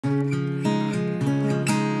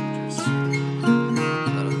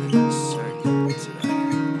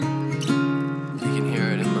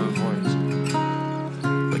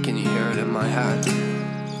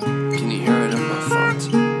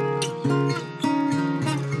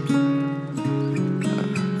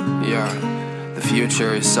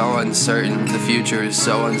future is so uncertain, the future is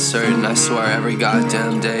so uncertain. I swear every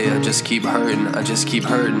goddamn day I just keep hurting, I just keep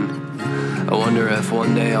hurting. I wonder if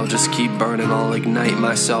one day I'll just keep burning, I'll ignite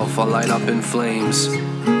myself, I'll light up in flames.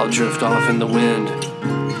 I'll drift off in the wind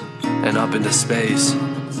and up into space.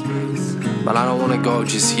 But I don't wanna go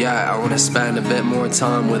just yet, I wanna spend a bit more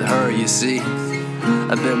time with her, you see.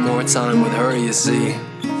 A bit more time with her, you see.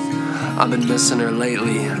 I've been missing her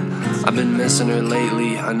lately, I've been missing her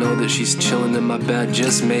lately. I know that she's chilling in my bed,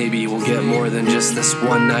 just maybe we'll get more than just this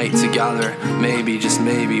one night together. Maybe, just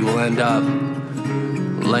maybe, we'll end up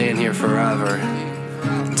laying here forever.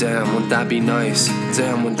 Damn, wouldn't that be nice?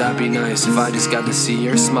 Damn, wouldn't that be nice if I just got to see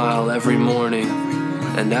your smile every morning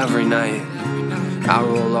and every night. I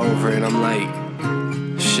roll over and I'm like,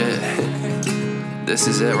 shit, this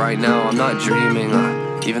is it right now. I'm not dreaming,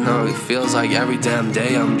 even though it feels like every damn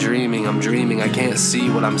day I'm dreaming. I can't see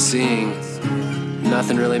what I'm seeing.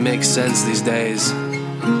 Nothing really makes sense these days,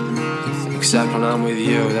 except when I'm with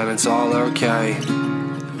you, then it's all okay.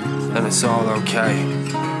 Then it's all okay.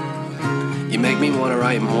 You make me want to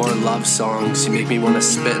write more love songs. You make me want to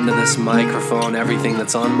spit into this microphone everything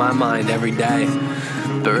that's on my mind every day.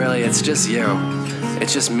 But really, it's just you.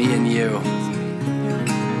 It's just me and you.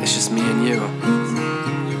 It's just me and you.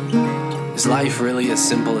 Is life really as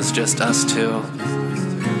simple as just us two?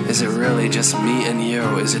 Is it really just me and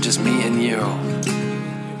you? Is it just me and you?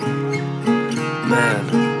 Man,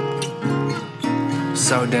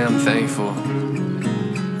 so damn thankful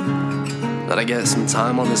that I get some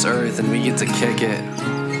time on this earth and we get to kick it.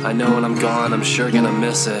 I know when I'm gone, I'm sure gonna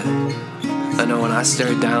miss it. I know when I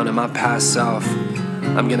stare down at my past self,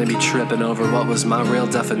 I'm gonna be tripping over what was my real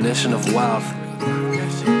definition of wealth.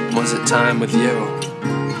 Was it time with you?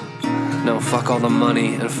 No, fuck all the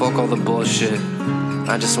money and fuck all the bullshit.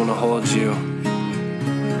 I just wanna hold you.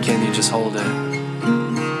 Can you just hold it?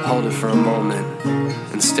 Hold it for a moment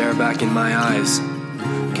and stare back in my eyes.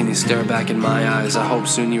 Can you stare back in my eyes? I hope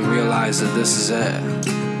soon you realize that this is it.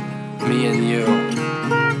 Me and you.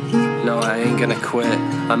 No, I ain't gonna quit.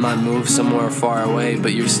 I might move somewhere far away,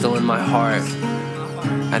 but you're still in my heart.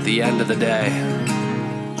 At the end of the day,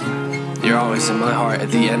 you're always in my heart. At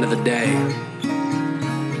the end of the day,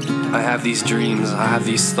 I have these dreams, I have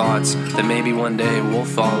these thoughts that maybe one day we'll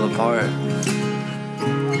fall apart.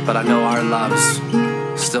 But I know our love's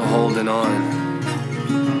still holding on.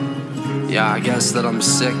 Yeah, I guess that I'm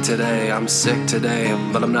sick today,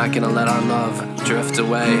 but I'm not gonna let our love drift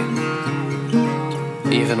away.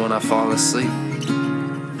 Even when I fall asleep,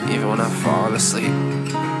 even when I fall asleep,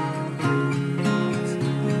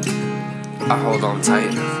 I hold on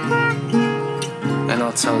tight, and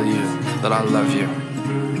I'll tell you that I love you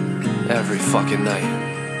every fucking night.